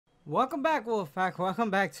Welcome back, Wolfpack. Welcome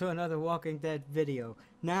back to another Walking Dead video.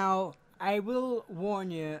 Now, I will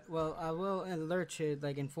warn you, well, I will alert you,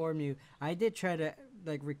 inform you. I did try to,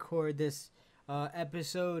 record this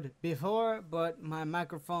episode before, but my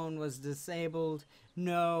microphone was disabled.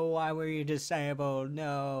 No, why were you disabled?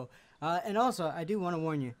 No. And also, I do want to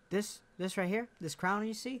warn you. This right here, this crown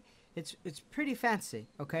you see, it's pretty fancy,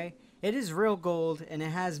 okay? It is real gold, and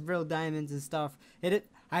it has real diamonds and stuff. It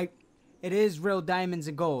is real diamonds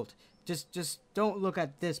and gold. Just don't look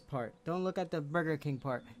at this part. Don't look at the Burger King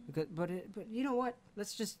part. But you know what?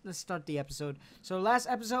 Let's start the episode. So last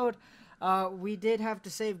episode, we did have to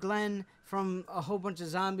save Glenn from a whole bunch of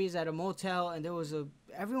zombies at a motel, and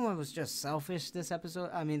everyone was just selfish this episode.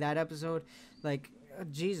 I mean that episode,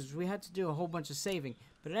 Jesus, we had to do a whole bunch of saving.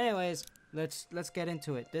 But anyways, let's get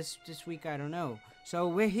into it. This week I don't know. So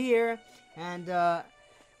we're here, and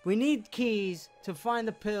we need keys to find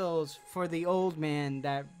the pills for the old man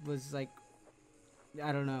that was I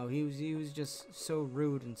don't know. He was just so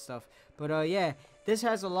rude and stuff. But yeah, this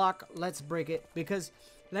has a lock. Let's break it, because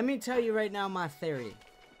let me tell you right now my theory.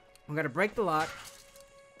 I'm gonna break the lock.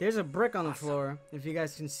 There's a brick on the floor, if you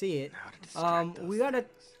guys can see it. We gotta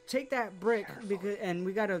take that brick and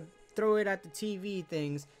we gotta throw it at the TV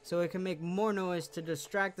things so it can make more noise to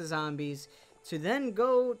distract the zombies. To then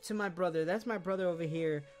go to my brother. That's my brother over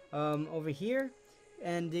here.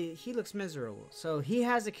 And he looks miserable. So he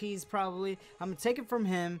has the keys probably. I'm gonna take it from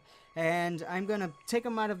him, and I'm gonna take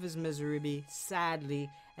him out of his misery, sadly.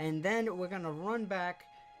 And then we're gonna run back,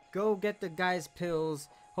 go get the guy's pills.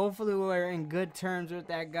 Hopefully we're in good terms with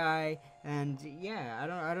that guy. And yeah,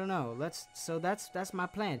 I don't know. That's my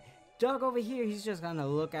plan. Doug over here, he's just gonna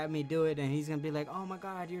look at me do it, and he's gonna be like, "Oh my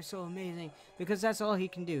God, you're so amazing," because that's all he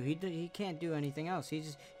can do. He can't do anything else.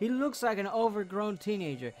 He looks like an overgrown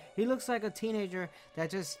teenager. He looks like a teenager that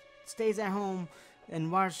just stays at home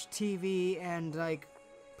and watches TV and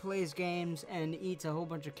plays games and eats a whole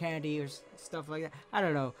bunch of candy or stuff like that. I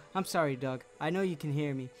don't know. I'm sorry, Doug. I know you can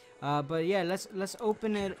hear me. But yeah, let's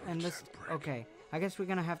open it and okay. I guess we're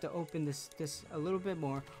gonna have to open this a little bit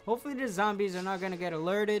more. Hopefully the zombies are not gonna get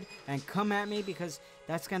alerted and come at me, because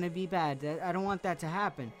that's gonna be bad. I don't want that to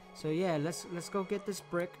happen. So yeah, let's go get this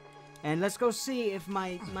brick, and let's go see if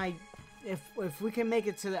if we can make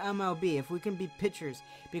it to the MLB, if we can be pitchers,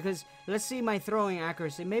 because let's see my throwing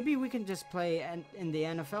accuracy. Maybe we can just play in the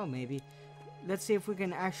NFL. Maybe let's see if we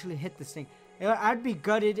can actually hit this thing. I'd be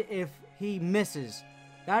gutted if he misses.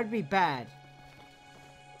 That'd be bad.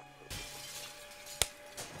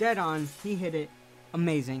 Dead on. He hit it.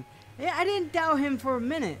 Amazing. Yeah, I didn't doubt him for a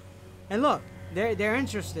minute. And look, they're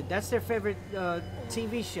interested. That's their favorite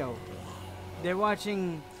TV show. They're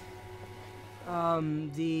watching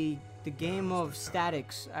the game of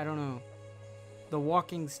statics. I don't know. The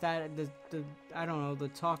walking static. I don't know. The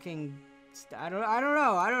talking. I don't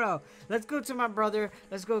know. Let's go to my brother.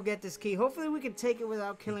 Let's go get this key. Hopefully we can take it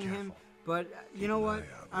without killing him. But you know what?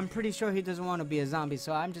 I'm pretty sure he doesn't want to be a zombie,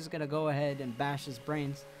 so I'm just gonna go ahead and bash his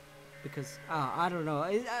brains, because I don't know.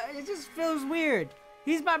 It just feels weird.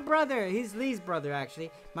 He's my brother. He's Lee's brother,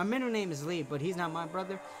 actually. My middle name is Lee, but he's not my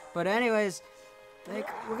brother. But anyways,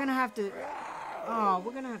 we're gonna have to. Oh,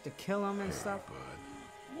 we're gonna have to kill him and stuff.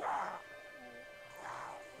 I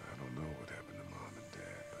don't know what happened to Mom and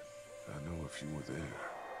Dad, but I know if you were there,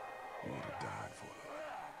 you would have died for them.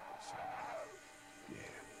 So, yeah.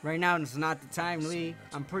 Right now it's not the time, Lee.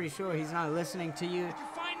 I'm pretty sure he's not listening to you,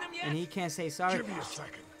 and he can't say sorry. Give me a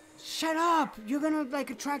second. Shut up! You're gonna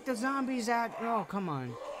attract the zombies at. Oh, come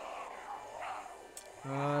on.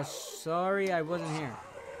 Sorry, I wasn't here.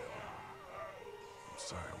 I'm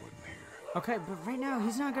sorry I wasn't here. Okay, but right now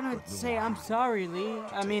he's not gonna say I'm sorry, Lee.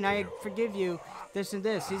 I mean, I forgive you. This and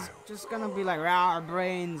this. He's just gonna be like, "Rah,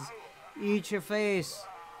 brains, eat your face."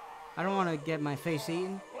 I don't want to get my face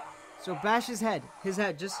eaten. So bash his head.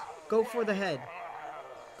 Just go for the head.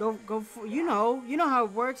 Go for. You know how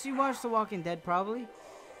it works. You watched The Walking Dead, probably.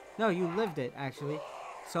 No, you lived it, actually.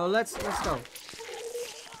 So let's go.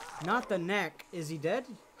 Not the neck. Is he dead?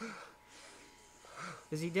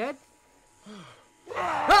 Is he dead?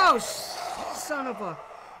 Oh, son of a.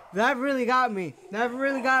 That really got me.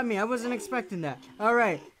 I wasn't expecting that. All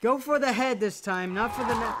right, go for the head this time, not for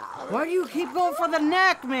the neck. Why do you keep going for the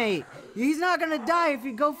neck, mate? He's not gonna die if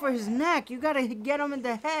you go for his neck. You gotta get him in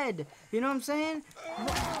the head. You know what I'm saying?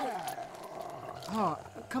 Oh,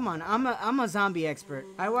 come on. I'm a zombie expert.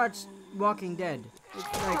 I watched Walking Dead. It's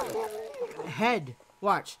head.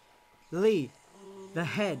 Watch. Lee. The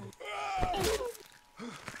head.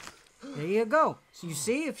 There you go. So you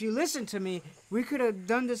see, if you listen to me, we could have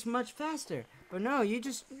done this much faster. But no, you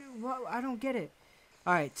just... Well, I don't get it.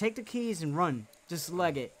 Alright, take the keys and run. Just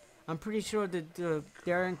leg it. I'm pretty sure that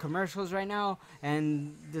they're in commercials right now,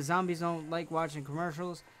 and the zombies don't like watching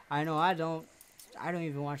commercials. I know I don't. I don't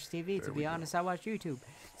even watch TV, to be honest. I watch YouTube.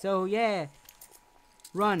 So, yeah.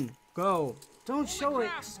 Run. Go. Don't show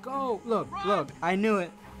it. Just go. Look. Look. I knew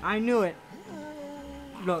it. I knew it.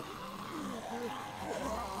 Look.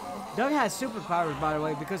 Doug has superpowers, by the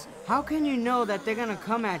way, because how can you know that they're going to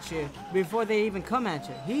come at you before they even come at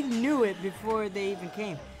you? He knew it before they even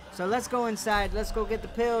came. So let's go inside. Let's go get the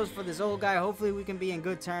pills for this old guy. Hopefully we can be in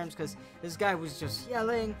good terms, because this guy was just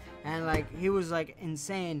yelling and like he was like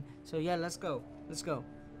insane. So yeah, let's go. Let's go.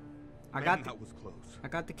 I got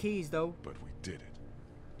the keys though. But we did it.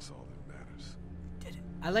 That's all that matters. We did it.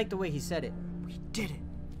 I like the way he said it. We did it.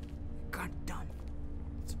 We got it done.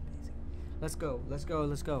 It's amazing. Let's go. Let's go.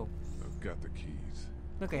 Let's go. I've got the keys.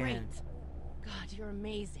 Look at him. God, you're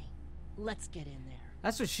amazing. Let's get in there.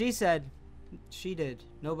 That's what she said. She did.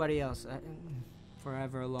 Nobody else.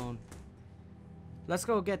 Forever alone. Let's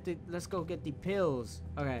go get the pills.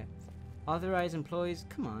 Okay. Authorized employees.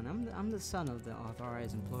 Come on, I'm the son of the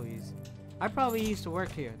authorized employees. I probably used to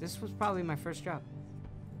work here. This was probably my first job.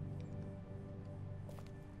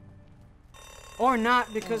 Or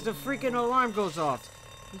not, because the freaking alarm goes off.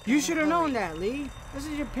 You should have known that, Lee. This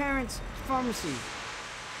is your parents' pharmacy.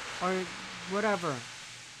 Or whatever.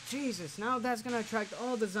 Jesus, now that's gonna attract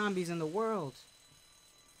all the zombies in the world.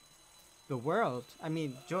 The world? I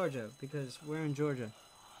mean, Georgia, because we're in Georgia.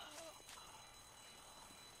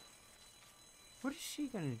 What is she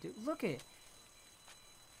gonna do? Look it.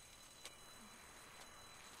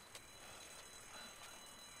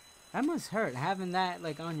 That must hurt, having that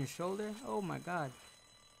like on your shoulder. Oh my god.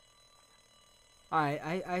 Alright,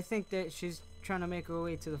 I think that she's trying to make her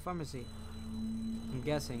way to the pharmacy. I'm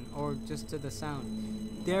guessing. Or just to the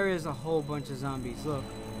sound. There is a whole bunch of zombies. Look.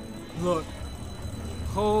 Look.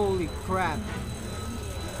 Holy crap.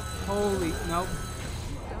 Holy. Nope.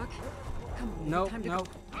 Doc, come on. Nope, nope.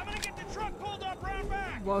 I'm gonna get the truck pulled up round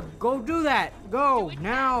back. Well, go do that. Go,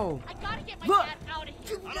 now. I gotta get my Look. dad out of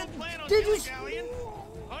here. I don't plan on Did you dilly-dallying.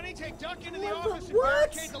 Honey, take Duck into the What the- office and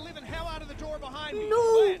what? barricade the living hell out of the door behind me.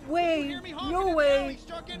 No Glenn, way. you hear me honking No at the way. alley?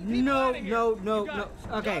 Start getting people No, outta here. no, You no, got no.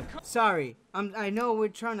 it. Okay, Doug, come- sorry. I know we're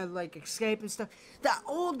trying to like escape and stuff. That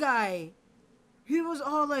old guy, he was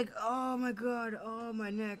all like, "Oh my god, oh my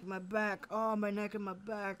neck, my back, oh my neck and my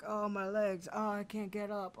back, oh my legs, oh I can't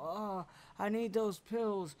get up, oh I need those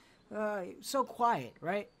pills." So quiet,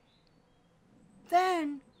 right?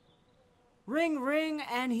 Then, ring, ring,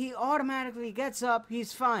 and he automatically gets up.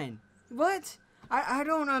 He's fine. What? I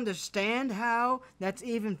don't understand how that's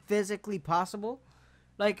even physically possible.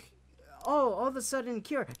 Like, oh, all of a sudden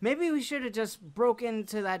cure. Maybe we should have just broke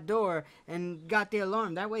into that door and got the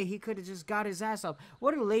alarm. That way he could have just got his ass up.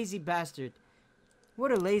 What a lazy bastard.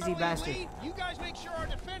 What a lazy Charlie and bastard. Lee, you guys make sure our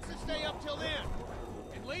defenses stay up till then.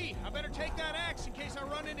 And Lee, I better take that axe in case I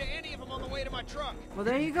run into any of them on the way to my truck. Well,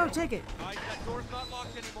 there you go. Take it. That door's not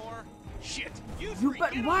locked anymore. Shit!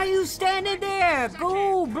 But why are you standing there?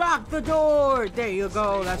 Go block the door. There you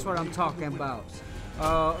go. That's what I'm talking about.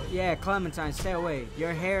 Yeah, Clementine, stay away.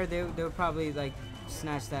 Your hair, they'll probably like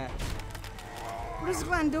snatch that. What is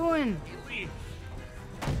Glenn doing? Lee,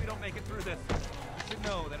 if we don't make it through this, you should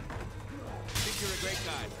know that I think you're a great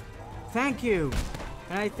guy. Thank you,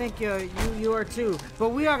 and I think you are too. But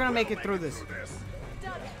we are gonna make it through this.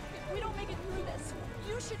 Doug, if we don't make it through this,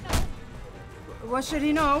 you should know. What should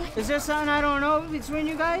he know? Is there something I don't know between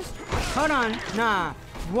you guys? Hold on. Nah.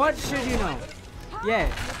 What should you know?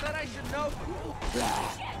 Yeah. I said I should know.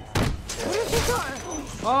 What is he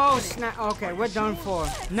doing? Oh, snap. Okay, we're done for.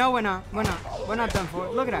 No, we're not. We're not. We're not done for.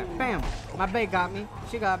 Look at that. Bam. My babe got me.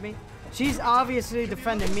 She got me. She's obviously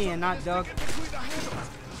defending me and not Doug.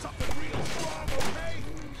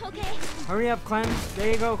 Okay. Hurry up, Clem.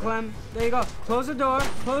 There you go, Clem. There you go. Close the door.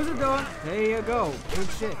 Close the door. There you go. Good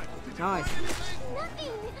shit. Nice.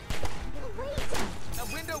 Nothing. Wait. The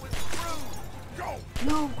window is through. Go.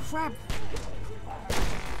 No, crap.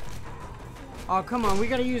 Oh, come on. We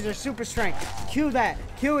gotta use our super strength. Cue that.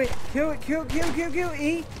 Cue it. Cue it. Cue.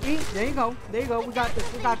 E. There you go. There you go. We got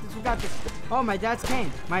this. We got this. We got this. Oh, my dad's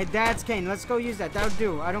cane. My dad's cane. Let's go use that. That'll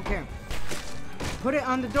do. I don't care. Put it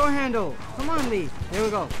on the door handle. Come on, Lee. There we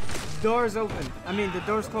go. Door's open. I mean, the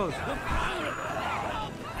door's closed.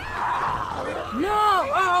 No!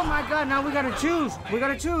 Oh my god, now we gotta choose. We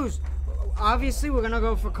gotta choose. Obviously, we're gonna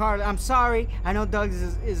go for Carly. I'm sorry. I know Doug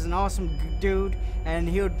is an awesome dude, and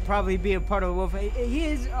he would probably be a part of the Wolfpack. He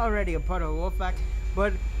is already a part of the Wolfpack,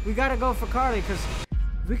 but we gotta go for Carly, because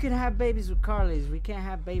we can have babies with Carlys. We can't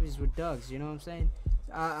have babies with Dougs, you know what I'm saying?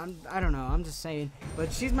 I don't know. I'm just saying.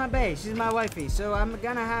 But she's my bae. She's my wifey, so I'm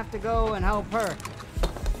gonna have to go and help her.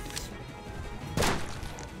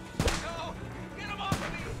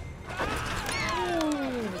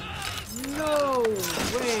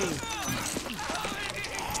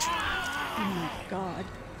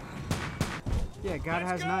 That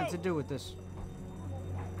has nothing to do with this.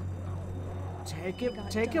 Take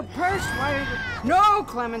your purse. Why? No,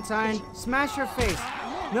 Clementine. Smash her face.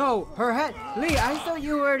 No, her head. Lee, I thought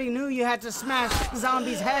you already knew you had to smash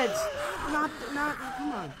zombies' heads. Not,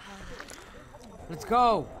 come on. Let's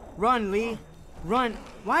go. Run, Lee. Run.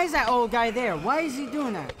 Why is that old guy there? Why is he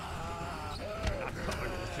doing that?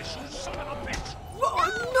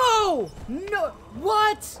 Oh, no!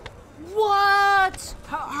 What? What?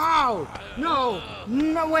 How? No!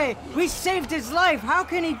 No way! We saved his life! How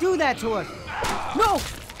can he do that to us? No!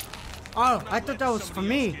 Oh, I thought that was for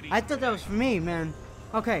me. I thought that was for me, man.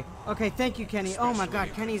 Okay, thank you, Kenny. Oh my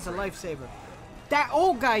god, Kenny's a lifesaver. That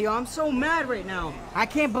old guy, yo, I'm so mad right now. I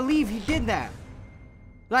can't believe he did that.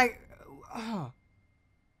 Like, oh,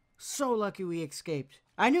 so lucky we escaped.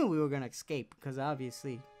 I knew we were gonna escape, because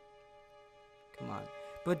obviously, come on.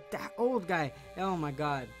 But that old guy, oh my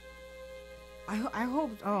god. I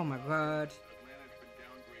hope, oh my god.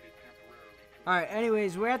 Alright,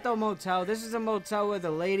 anyways, we're at the motel. This is a motel where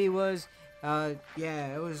the lady was.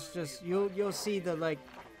 Yeah, it was just, you'll see the, like,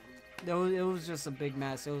 it was just a big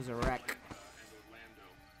mess. It was a wreck.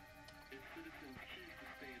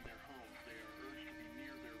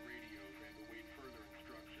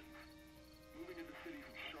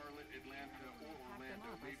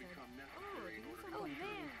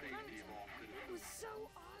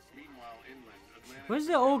 Where's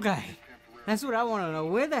the old guy? That's what I want to know.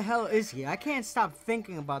 Where the hell is he? I can't stop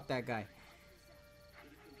thinking about that guy.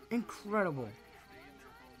 Incredible.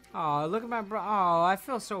 Oh, look at my bro. Oh, I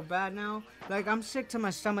feel so bad now. Like, I'm sick to my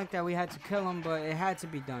stomach that we had to kill him, but it had to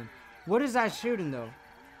be done. What is that shooting, though?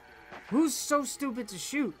 Who's so stupid to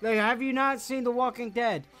shoot? Like, have you not seen The Walking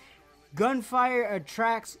Dead? Gunfire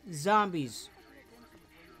attracts zombies.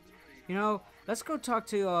 You know, let's go talk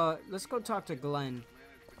to Glenn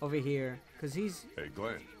over here, cause he's. Hey,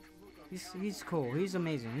 Glenn. He's cool. He's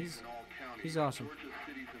amazing. He's awesome.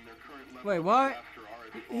 Wait, what?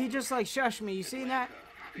 He just like shushed me. You see that?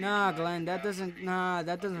 Nah, Glenn. That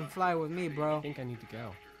doesn't fly with me, bro. I think I need to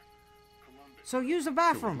go. So use the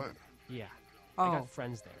bathroom. Yeah. Oh. I got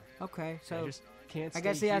friends there. Okay, so I just can't. I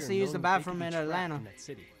guess he has to use the bathroom in Atlanta. In that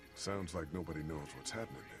city. Sounds like nobody knows what's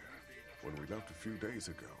happening there. When we left a few days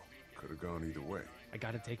ago, could have gone either way. I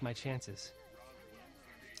gotta take my chances.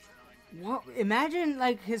 What? Imagine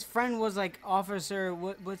like his friend was like Officer.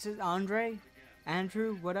 What's his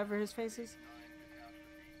Andrew, whatever his face is.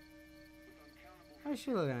 Why is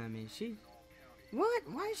she looking at me? What?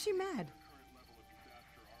 Why is she mad?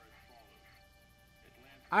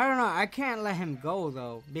 I don't know. I can't let him go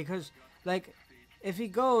though, because like, if he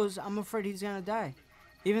goes, I'm afraid he's gonna die.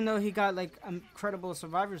 Even though he got like incredible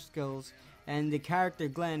survivor skills, and the character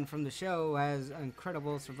Glenn from the show has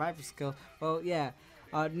incredible survivor skill. Well, yeah.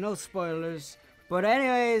 No spoilers. But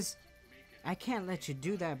anyways, I can't let you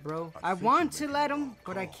do that, bro. I want to let him,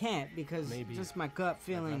 but I can't because Maybe just my gut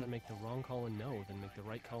feeling. I'd rather make the wrong call and no than make the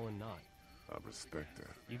right call and not. I respect that.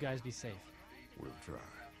 You guys be safe. We'll try.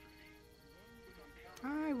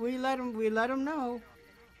 Alright, we let him know.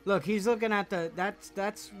 Look, he's looking at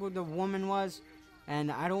that's what the woman was.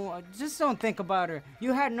 And just don't think about her.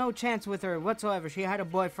 You had no chance with her whatsoever. She had a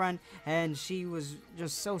boyfriend and she was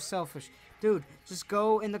just so selfish. Dude, just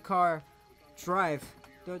go in the car, drive.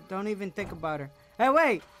 Don't even think about her. Hey,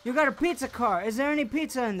 wait, you got a pizza car. Is there any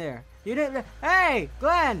pizza in there? You didn't. Hey,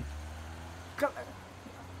 Glenn.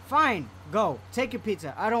 Fine, go. Take your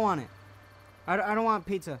pizza. I don't want it. I don't want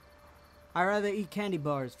pizza. I'd rather eat candy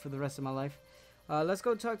bars for the rest of my life. Let's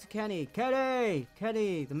go talk to Kenny. Kenny,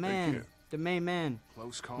 the man. Hey, The main man.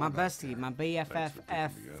 Close call. My bestie, my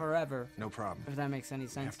BFF forever. No problem. If that makes any We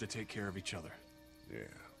sense. have to take care of each other. Yeah.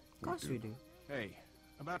 Of course we do. Hey,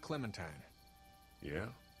 about Clementine. Yeah?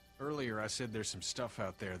 Earlier I said there's some stuff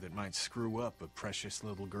out there that might screw up a precious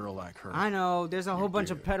little girl like her. I know, there's a whole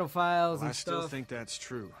bunch of pedophiles Well, and I still stuff. think that's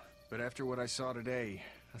true. But after what I saw today,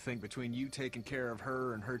 I think between you taking care of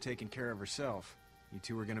her and her taking care of herself, you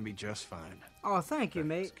two are gonna be just fine. Oh, thank you,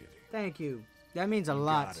 mate. Kitty. Thank you. That means a You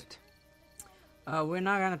lot. got it. We're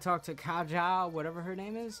not gonna talk to Kaja, whatever her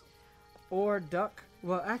name is, or Duck.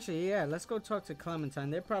 Well, actually, yeah. Let's go talk to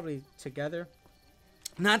Clementine. They're probably together.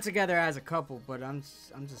 Not together as a couple, but I'm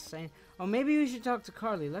just saying. Oh, maybe we should talk to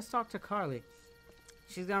Carly. Let's talk to Carly.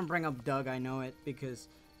 She's gonna bring up Doug. I know it because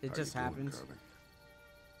it How just you doing, happens. Carly?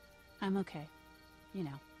 I'm okay. You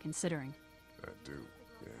know, considering. I do,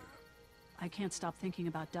 yeah. I can't stop thinking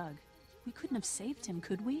about Doug. We couldn't have saved him,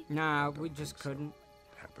 could we? Nah, Don't we think just so. couldn't.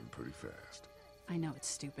 Happened pretty fast. I know it's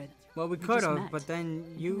stupid. Well, we We could just have, met. but then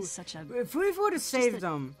He you. was such a... If we would have just saved that-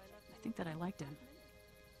 him. I think that I liked him.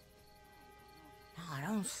 Nah, I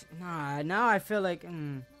don't. Nah, now I feel like.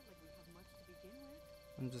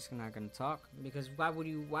 I'm just not gonna talk because why would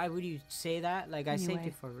you say that? Like I saved Anyway.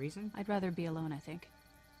 you for a reason. I'd rather be alone, I think.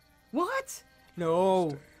 What?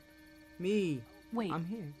 No. Me. Wait, I'm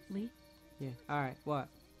here. Lee? Yeah. All right. What?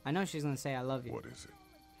 I know she's gonna say I love you. What is it?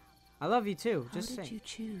 I love you too. How Just did say. you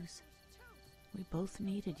choose? We both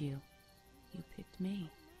needed you. You picked me.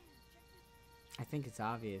 I think it's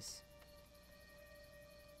obvious.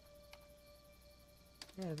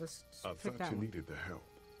 Yeah, let's I pick thought that you one. needed the help.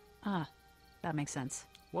 Ah, that makes sense.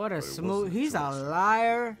 What a But it smooth. wasn't a He's a choice.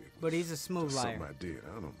 liar, It but was he's a smooth just liar. Something I did.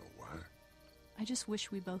 I don't know why. I just wish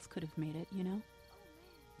we both could have made it, you know?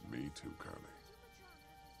 Me too, Carly.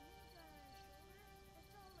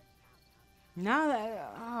 Now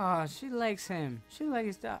that she likes him. She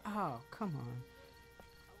likes that. Oh, come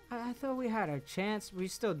on. I thought we had a chance. We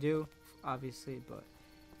still do, obviously, but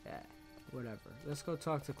yeah, whatever. Let's go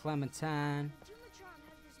talk to Clementine.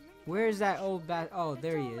 Where's that old bat? Oh,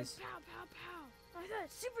 there he is. Pow, pow, pow. I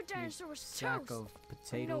thought Super Dinosaur was Sack toast. of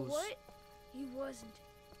You know potatoes. what? He wasn't.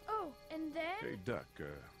 Oh, and then... Hey, Duck,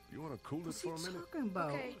 you want to cool What's us he for a minute? talking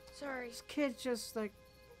about? Okay, sorry. This kid's just like.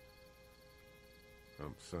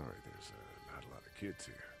 I'm sorry, there's not a lot of kids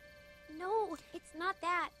here. No, it's not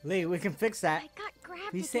that. Lee, we can fix that. I got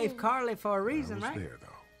grabbed We again. saved Carly for a I reason, was right? there,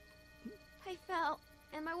 though. I fell,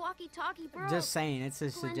 and my walkie-talkie broke. Just saying, it's a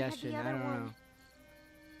Glenn had the suggestion. I other don't know. one.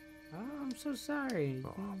 Oh, I'm so sorry.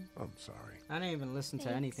 Oh, I'm sorry. I didn't even listen to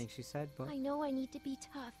Thanks. anything she said, but I know I need to be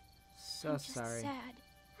tough. so I'm just sorry. sad.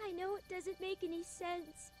 I know it doesn't make any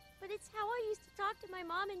sense, but it's how I used to talk to my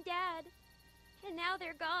mom and dad. And now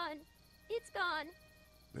they're gone. It's gone.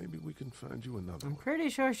 Maybe we can find you another I'm one. pretty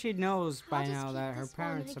sure she knows by I'll just now keep that her this one,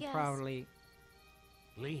 parents I are guess. probably.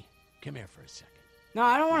 Lee, come here for a second. No,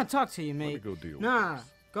 I don't want to talk to you, Let me mate. go deal Nah, with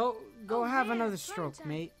this. go Oh, have man, another stroke, Clementine.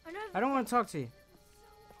 mate. Another- I don't want to talk to you.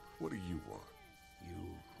 What do you want? You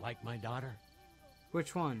like my daughter?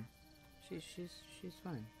 Which one? She's fine. She's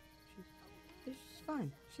fine. She's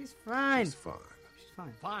fine. She's fine. She's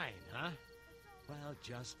fine. Fine, huh? Well,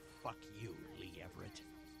 just fuck you, Lee Everett.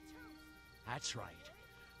 That's right.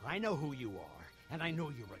 I know who you are, and I know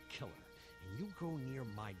you're a killer. And you go near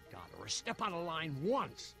my daughter or step on a line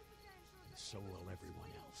once, and so will everyone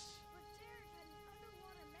else.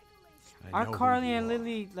 I Are know who Carly you and are,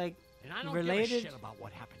 Lily like and I don't related? give a shit about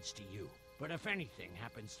what happens to you. But if anything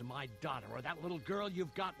happens to my daughter or that little girl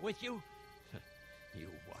you've got with you, you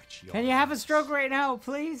watch your Can you have a ass. stroke right now,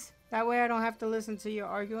 please? That way I don't have to listen to you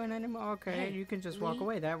arguing anymore. Okay, Hey, you can just walk Lee,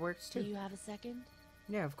 away. That works Do too. you have a second?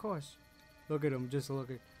 Yeah, of course. Look at him. Just look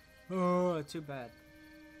at. Oh, too bad.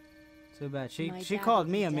 Too bad. She My she dad called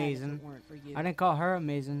would me be dead if it amazing. weren't for you. I didn't call her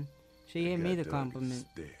amazing. She gave me the That dog compliment. is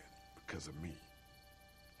dead because of me.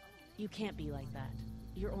 You can't be like that.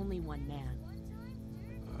 You're only one man.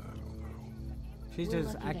 I don't know. She's We're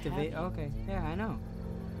just lucky to have activate. you. Okay, yeah, I know.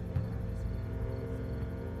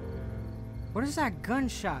 What is that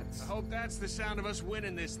gunshots? I hope that's the sound of us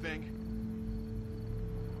winning this thing.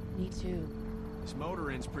 Me too. This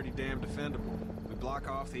motor inn's pretty damn defendable. We block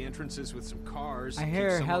off the entrances with some cars. I keep hear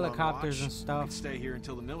someone on helicopters watch. and stuff. We can stay here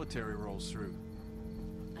until the military rolls through.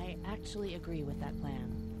 I actually agree with that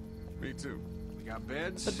plan. Me too. We got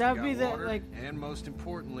beds, But that'd we be got the, water, like- and most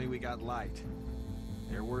importantly, we got light.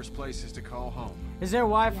 There are worse places to call home. Is there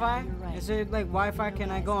Wi-Fi? Yeah, you're right. Is there like Wi-Fi? You know,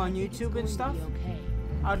 Can I guys, go on think it's YouTube and going to stuff? be okay.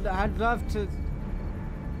 I'd love to.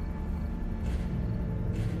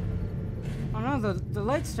 Oh no, the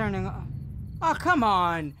light's turning on. Oh, come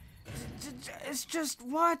on. It's just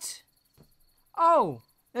what? Oh,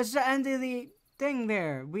 that's the end of the thing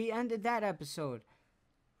there. We ended that episode.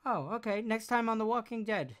 Oh, okay. Next time on The Walking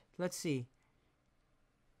Dead. Let's see.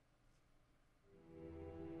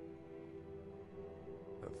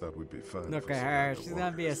 I thought we'd be fine. Look for at some her. other She's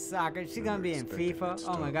gonna be a walkers. soccer. She's We gonna were be in expecting FIFA. it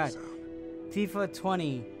Oh my god. stars out. FIFA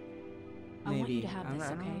 20. I want you Maybe. to have I'm- this, I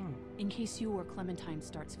don't okay? know. In case you or Clementine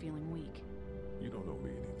starts feeling weak. You don't owe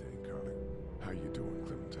me anything, Carly. How you doing,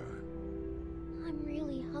 Clementine? I'm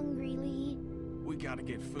really hungry, Lee. We gotta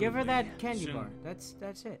get food. Give her Lee, that candy soon. bar. That's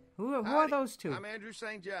it. Who are Howdy. those two? I'm Andrew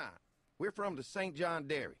St. John. We're from the St. John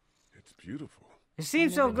Dairy. It's beautiful. It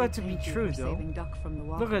seems so never good did to be thank you true, for though. saving Duck from the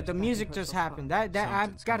Look at walkers the back in music just Herschel's happened. Park. I've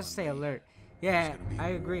Something's got to coming, stay Lee. alert. Yeah, There's gonna be I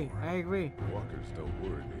agree. I agree. Walkers don't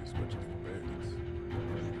worry me as much as the bandits.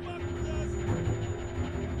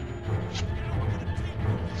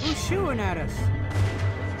 Who's shooting at us?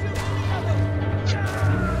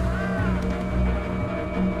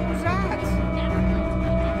 Who's that?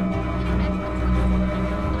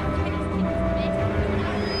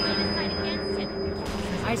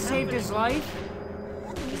 I saved his life.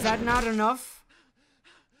 Is that not enough?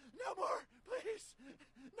 No more, please.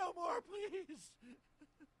 No more, please.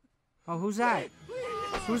 Oh, who's that?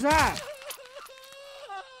 Who's that?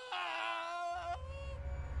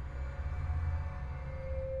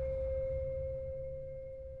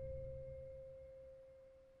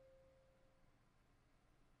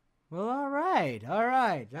 Well, all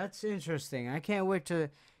right. That's interesting. I can't wait to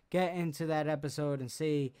get into that episode and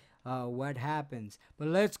see what happens. But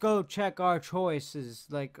let's go check our choices,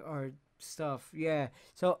 like our stuff. Yeah.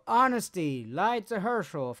 So, honesty, lied to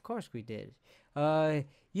Herschel. Of course we did.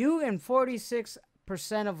 You and 46%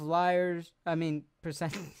 of liars. I mean,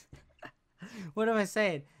 percent. What am I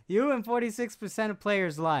saying? You and 46% of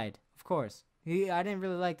players lied. Of course. I didn't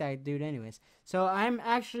really like that dude, anyways. So I'm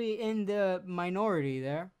actually in the minority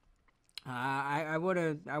there. I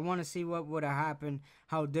want to see what would have happened,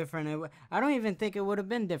 how different it would. I don't even think it would have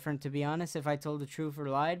been different, to be honest, if I told the truth or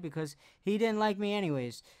lied, because he didn't like me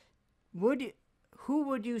anyways. Who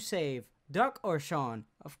would you save, Duck or Sean?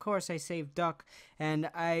 Of course I saved Duck, and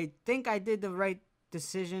I think I did the right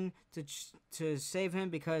decision to save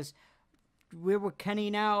him, because we're with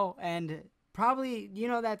Kenny now, and probably, you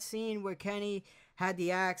know that scene where Kenny had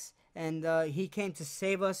the axe and he came to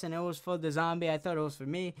save us, and it was for the zombie. I thought it was for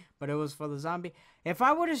me, but it was for the zombie. If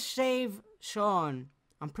I would have saved Sean,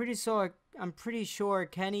 I'm pretty sure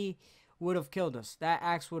Kenny would have killed us. That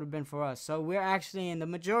axe would have been for us. So we're actually in the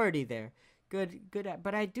majority there. Good.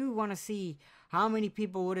 But I do want to see how many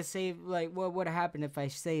people would have saved, like what would have happened if I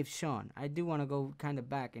saved Sean. I do want to go kind of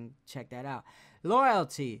back and check that out.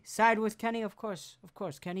 Loyalty, side with Kenny, of course.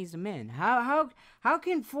 Kenny's the man. How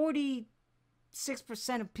can 46%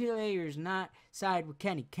 of players not side with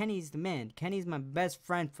Kenny? Kenny's the man. Kenny's my best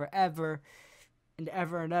friend forever and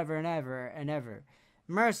ever and ever and ever and ever.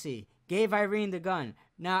 Mercy gave Irene the gun.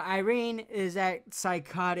 Now Irene is that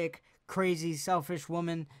psychotic, crazy, selfish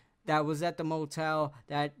woman that was at the motel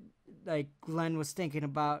that like Glenn was thinking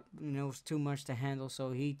about, and it was too much to handle,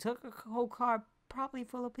 so he took a whole car probably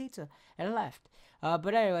full of pizza and left.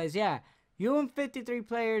 But anyways, yeah. You and 53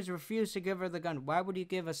 players refuse to give her the gun. Why would you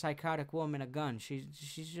give a psychotic woman a gun? She's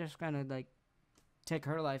just gonna like take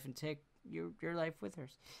her life and take your life with her.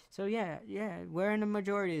 So yeah, we're in the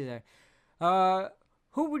majority there.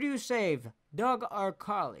 Who would you save, Doug or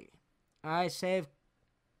Carly? I saved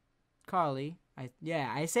Carly.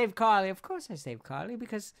 I saved Carly. Of course I saved Carly,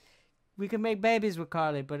 because we can make babies with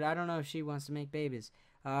Carly, but I don't know if she wants to make babies.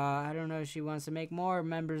 I don't know if she wants to make more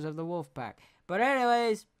members of the Wolfpack. But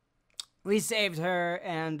anyways, we saved her,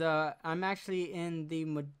 and I'm actually in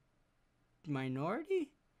the minority?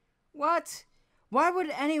 What? Why would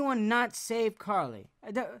anyone not save Carly?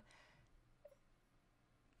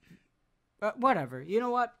 Whatever. You know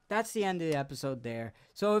what? That's the end of the episode there.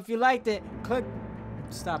 So if you liked it, click.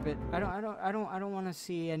 Stop it. I don't want to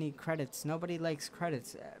see any credits. Nobody likes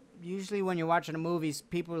credits. Usually when you're watching the movies,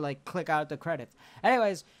 people like click out the credits.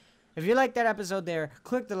 Anyways, if you like that episode there,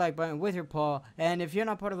 click the like button with your paw. And if you're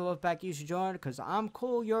not part of the Wolfpack, you should join, because I'm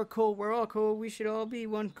cool, you're cool, we're all cool. We should all be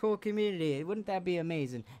one cool community. Wouldn't that be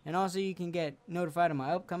amazing? And also you can get notified of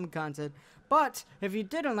my upcoming content. But if you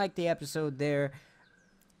didn't like the episode there,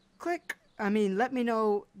 let me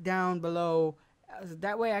know down below.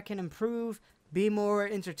 That way I can improve, be more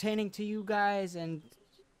entertaining to you guys, and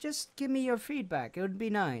just give me your feedback. It would be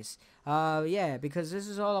nice. Yeah, because this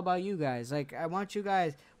is all about you guys. Like, I want you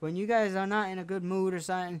guys, when you guys are not in a good mood or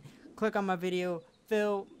something, click on my video,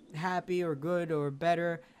 feel happy or good or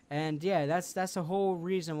better. And yeah, that's the whole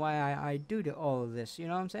reason why I do all of this. You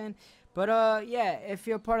know what I'm saying? But yeah, if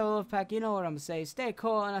you're part of the Wolfpack, you know what I'm saying. Stay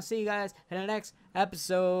cool, and I'll see you guys in the next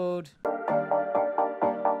episode.